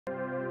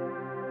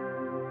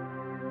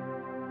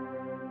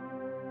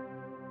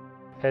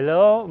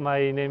Hello,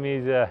 my name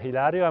is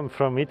Ilario. I'm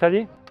from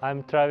Italy.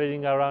 I'm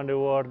traveling around the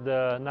world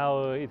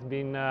now. It's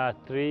been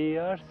 3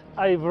 years.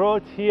 I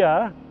wrote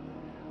here,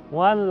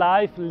 one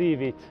life,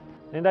 live it.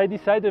 And I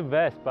decided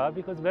Vespa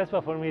because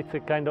Vespa for me it's a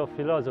kind of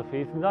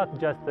philosophy. It's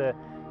not just a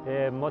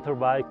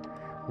motorbike.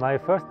 My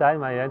first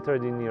time I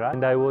entered in Iran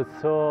and I was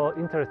so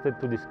interested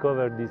to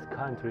discover this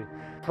country.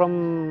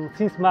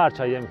 Since March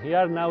I am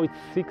here. Now it's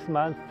 6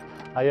 months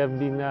I have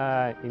been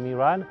in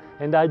Iran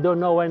and I don't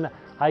know when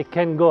I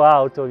can go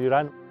out of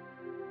Iran.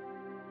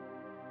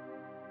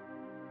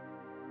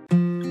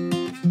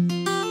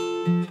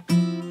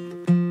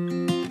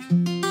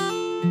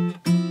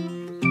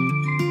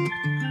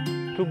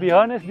 To be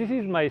honest, this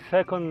is my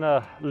second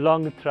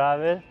long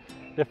travel.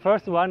 The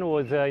first one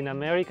was in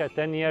America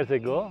 10 years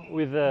ago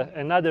with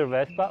another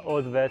Vespa,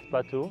 old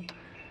Vespa too.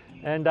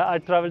 And I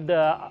traveled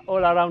all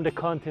around the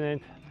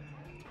continent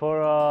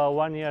for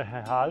 1 year and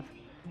a half.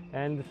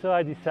 And so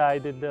I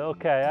decided,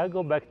 okay, I'll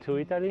go back to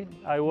Italy.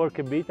 I work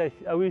a bit,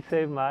 I will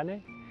save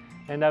money,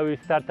 and I will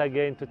start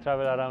again to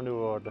travel around the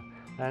world.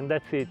 And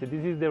that's it.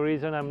 This is the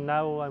reason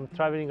I'm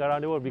traveling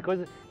around the world,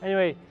 because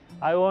anyway,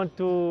 I want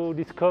to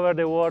discover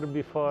the world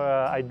before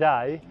I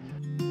die.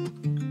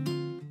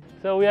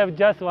 So we have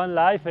just one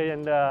life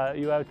and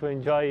you have to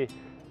enjoy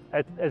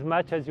it as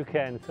much as you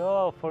can.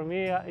 So for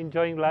me,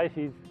 enjoying life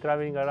is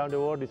traveling around the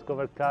world,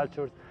 discover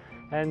cultures,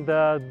 and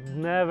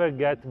never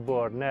get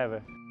bored,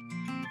 never.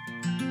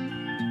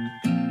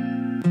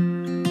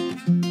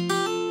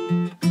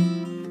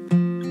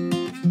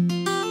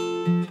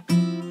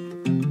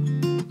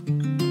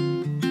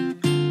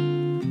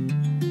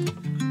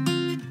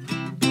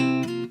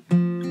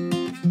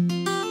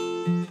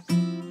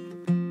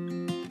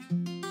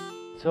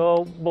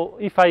 So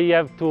if I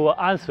have to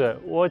answer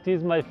what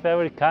is my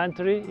favorite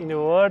country in the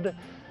world,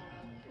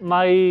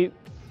 my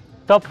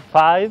top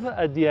 5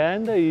 at the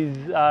end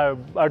are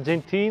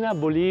Argentina,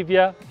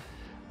 Bolivia,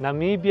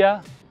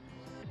 Namibia,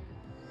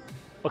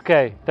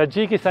 okay,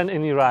 Tajikistan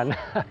and Iran.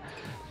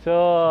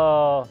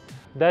 So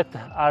that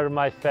are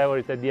my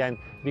favorites at the end,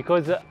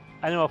 because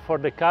I know for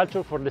the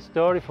culture, for the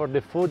story, for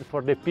the food,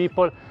 for the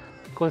people,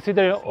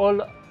 considering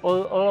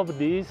all of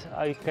these,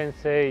 I can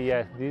say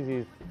yes,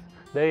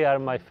 they are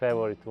my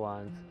favorite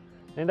ones.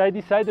 And I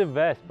decided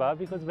Vespa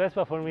because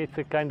Vespa for me it's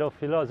a kind of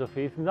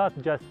philosophy. It's not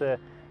just a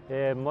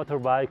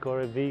motorbike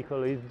or a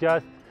vehicle.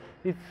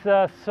 It's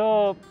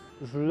so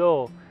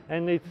slow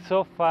and it's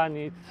so fun.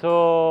 It's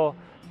so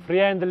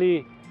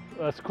friendly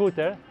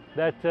scooter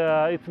that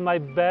it's my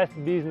best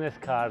business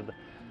card.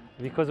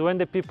 Because when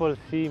the people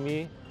see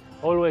me,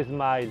 always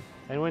smile.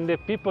 And when the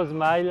people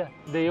smile,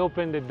 they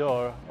open the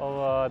door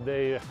of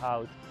their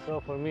house. So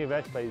for me,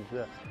 Vespa is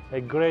a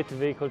great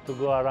vehicle to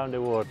go around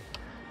the world.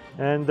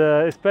 And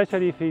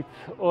especially if it's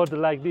old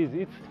like this.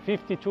 It's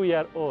 52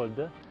 years old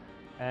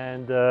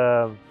and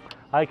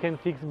I can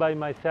fix by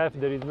myself.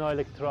 There is no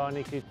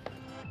electronic. It's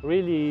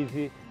really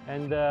easy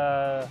and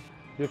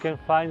you can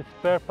find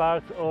spare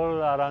parts all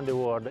around the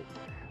world.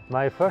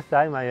 My first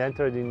time I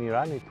entered in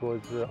Iran, it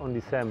was on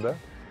December,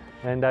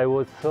 and I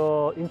was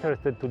so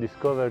interested to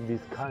discover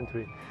this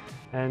country,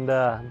 and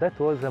that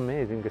was an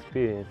amazing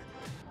experience.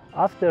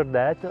 After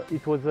that,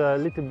 it was a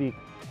little bit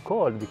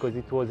cold because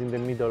it was in the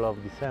middle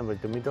of December,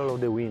 the middle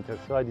of the winter.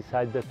 So I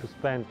decided to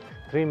spend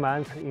 3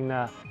 months in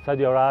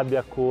Saudi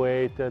Arabia,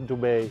 Kuwait,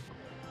 Dubai.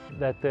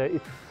 That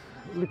it's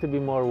a little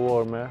bit more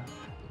warmer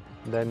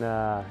than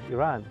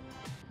Iran.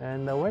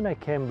 And when I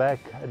came back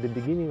at the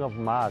beginning of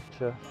March,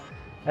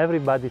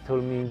 everybody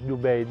told me in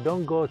Dubai,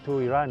 don't go to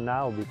Iran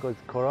now because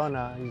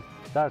Corona is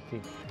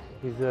starting,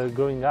 is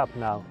growing up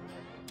now.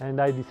 And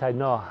I decided,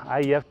 no,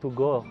 I have to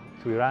go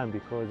to Iran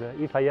because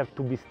if I have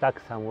to be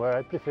stuck somewhere,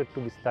 I prefer to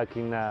be stuck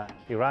in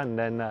Iran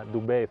than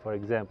Dubai, for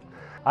example.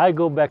 I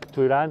go back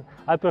to Iran,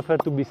 I prefer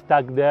to be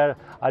stuck there,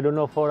 I don't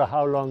know for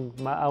how long,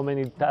 how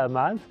many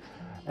months,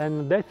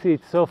 and that's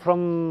it. So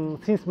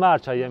since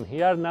March I am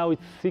here, now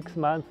it's 6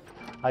 months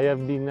I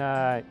have been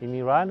in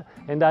Iran,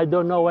 and I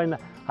don't know when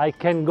I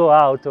can go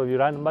out of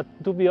Iran, but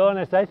to be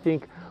honest, I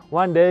think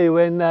one day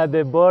when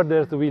the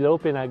borders will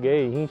open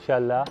again,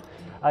 inshallah,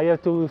 I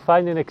have to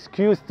find an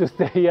excuse to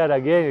stay here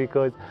again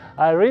because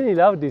I really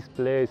love this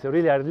place. I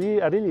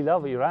really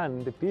love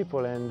Iran, the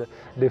people and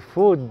the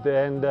food.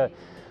 And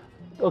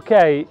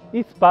okay,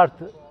 it's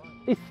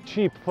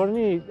cheap. For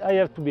me, I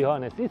have to be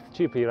honest, it's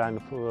cheap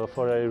Iran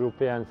for a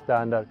European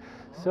standard.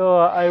 So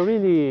I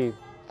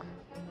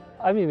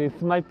mean,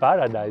 it's my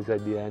paradise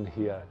at the end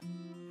here.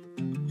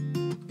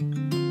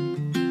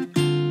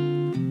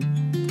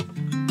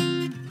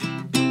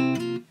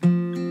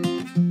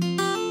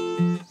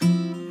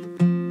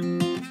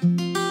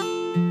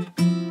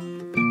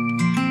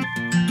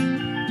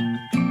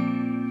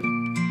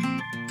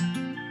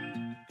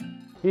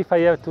 If I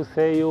have to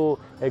say you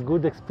a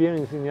good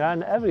experience in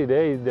Iran, every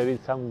day there is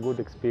some good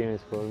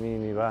experience for me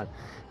in Iran.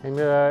 And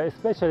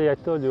especially I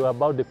told you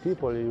about the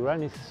people.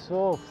 Iran is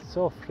so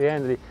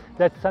friendly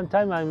that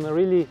sometimes I'm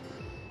really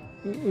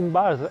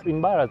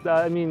embarrassed.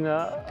 I mean,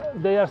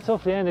 they are so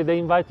friendly. They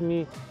invite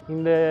me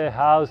in the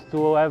house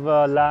to have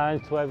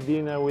lunch, to have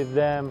dinner with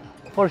them.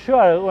 For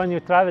sure, when you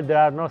travel, there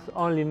are not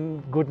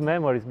only good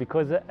memories,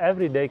 because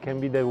every day can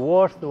be the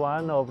worst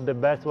one or the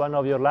best one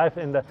of your life,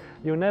 and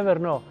you never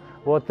know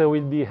what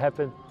will be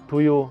happen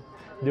to you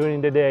during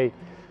the day.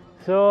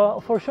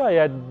 So for sure, I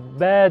had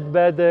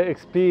bad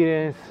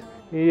experience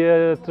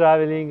here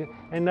traveling,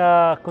 and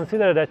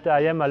consider that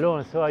I am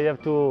alone, so I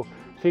have to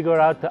figure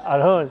out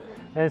alone.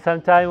 And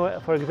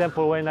sometimes, for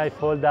example, when I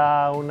fall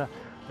down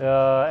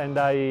and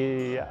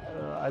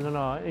I don't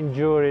know,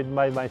 injured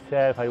by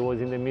myself, I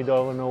was in the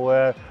middle of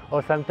nowhere,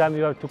 or sometimes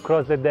you have to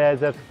cross the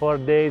desert for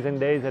days and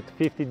days at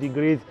 50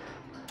 degrees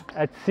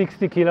at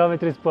 60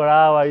 kilometers per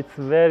hour.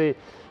 It's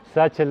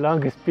such a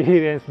long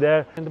experience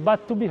there.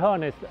 But to be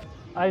honest,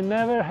 I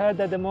never had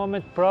at the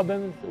moment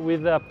problems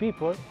with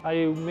people.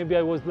 Maybe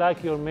I was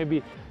lucky, or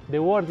maybe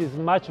the world is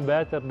much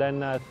better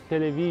than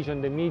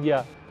television, the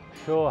media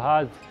show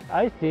us.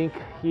 I think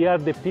here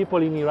the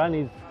people in Iran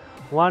is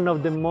one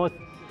of the most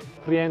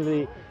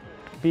friendly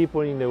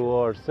people in the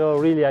world. So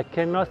really, I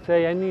cannot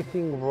say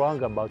anything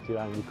wrong about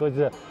Iran,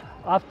 because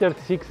after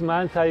 6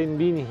 months I've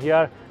been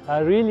here, I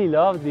really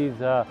love this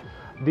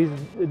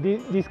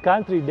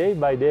country day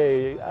by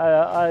day.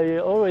 I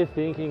always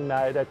thinking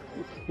that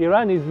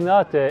Iran is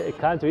not a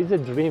country, it's a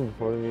dream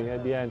for me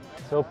at the end.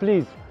 So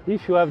please,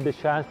 if you have the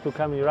chance to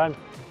come to Iran,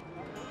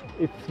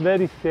 it's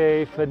very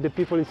safe, the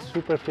people is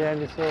super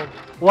friendly, so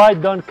why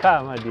don't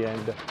come at the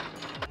end?